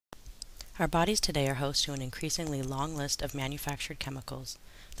Our bodies today are host to an increasingly long list of manufactured chemicals.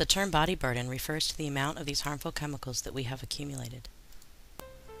 The term body burden refers to the amount of these harmful chemicals that we have accumulated.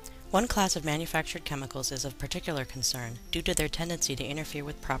 One class of manufactured chemicals is of particular concern due to their tendency to interfere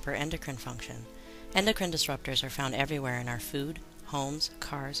with proper endocrine function. Endocrine disruptors are found everywhere in our food, homes,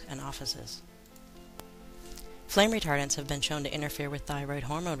 cars, and offices. Flame retardants have been shown to interfere with thyroid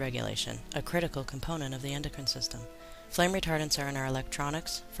hormone regulation, a critical component of the endocrine system. Flame retardants are in our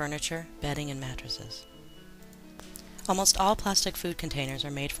electronics, furniture, bedding, and mattresses. Almost all plastic food containers are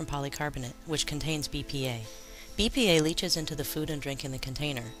made from polycarbonate, which contains BPA. BPA leaches into the food and drink in the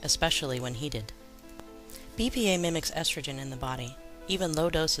container, especially when heated. BPA mimics estrogen in the body. Even low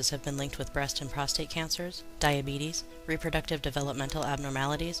doses have been linked with breast and prostate cancers, diabetes, reproductive developmental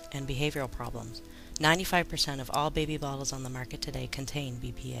abnormalities, and behavioral problems. 95% of all baby bottles on the market today contain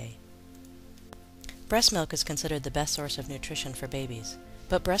BPA. Breast milk is considered the best source of nutrition for babies,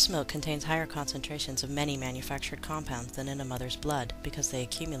 but breast milk contains higher concentrations of many manufactured compounds than in a mother's blood because they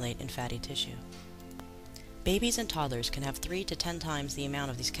accumulate in fatty tissue. Babies and toddlers can have 3 to 10 times the amount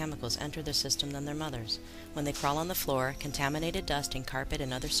of these chemicals enter their system than their mothers. When they crawl on the floor, contaminated dust in carpet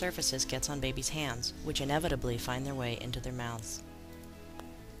and other surfaces gets on babies' hands, which inevitably find their way into their mouths.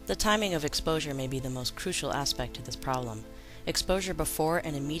 The timing of exposure may be the most crucial aspect to this problem. Exposure before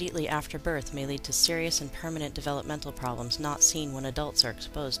and immediately after birth may lead to serious and permanent developmental problems not seen when adults are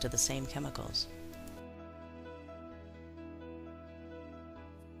exposed to the same chemicals.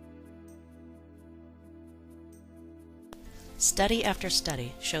 Study after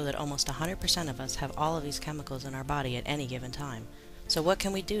study show that almost 100% of us have all of these chemicals in our body at any given time. So what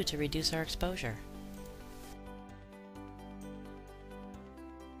can we do to reduce our exposure?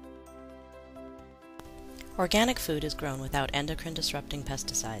 Organic food is grown without endocrine-disrupting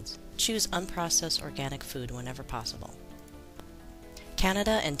pesticides. Choose unprocessed organic food whenever possible.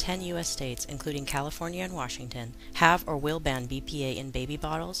 Canada and 10 U.S. states, including California and Washington, have or will ban BPA in baby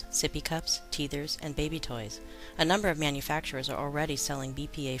bottles, sippy cups, teethers, and baby toys. A number of manufacturers are already selling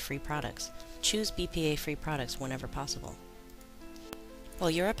BPA-free products. Choose BPA-free products whenever possible. While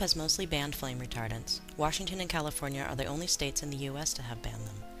Europe has mostly banned flame retardants, Washington and California are the only states in the U.S. to have banned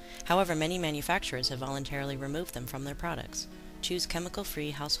them. However, many manufacturers have voluntarily removed them from their products. Choose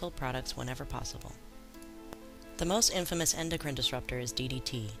chemical-free household products whenever possible. The most infamous endocrine disruptor is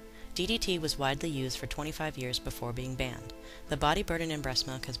DDT. DDT was widely used for 25 years before being banned. The body burden in breast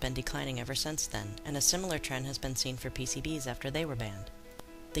milk has been declining ever since then, and a similar trend has been seen for PCBs after they were banned.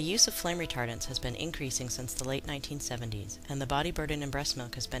 The use of flame retardants has been increasing since the late 1970s, and the body burden in breast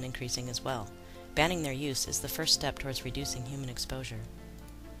milk has been increasing as well. Banning their use is the first step towards reducing human exposure.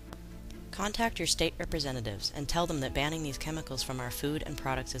 Contact your state representatives and tell them that banning these chemicals from our food and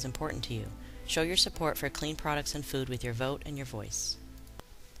products is important to you. Show your support for clean products and food with your vote and your voice.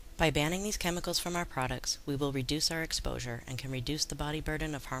 By banning these chemicals from our products, we will reduce our exposure and can reduce the body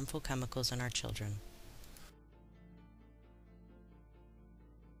burden of harmful chemicals in our children.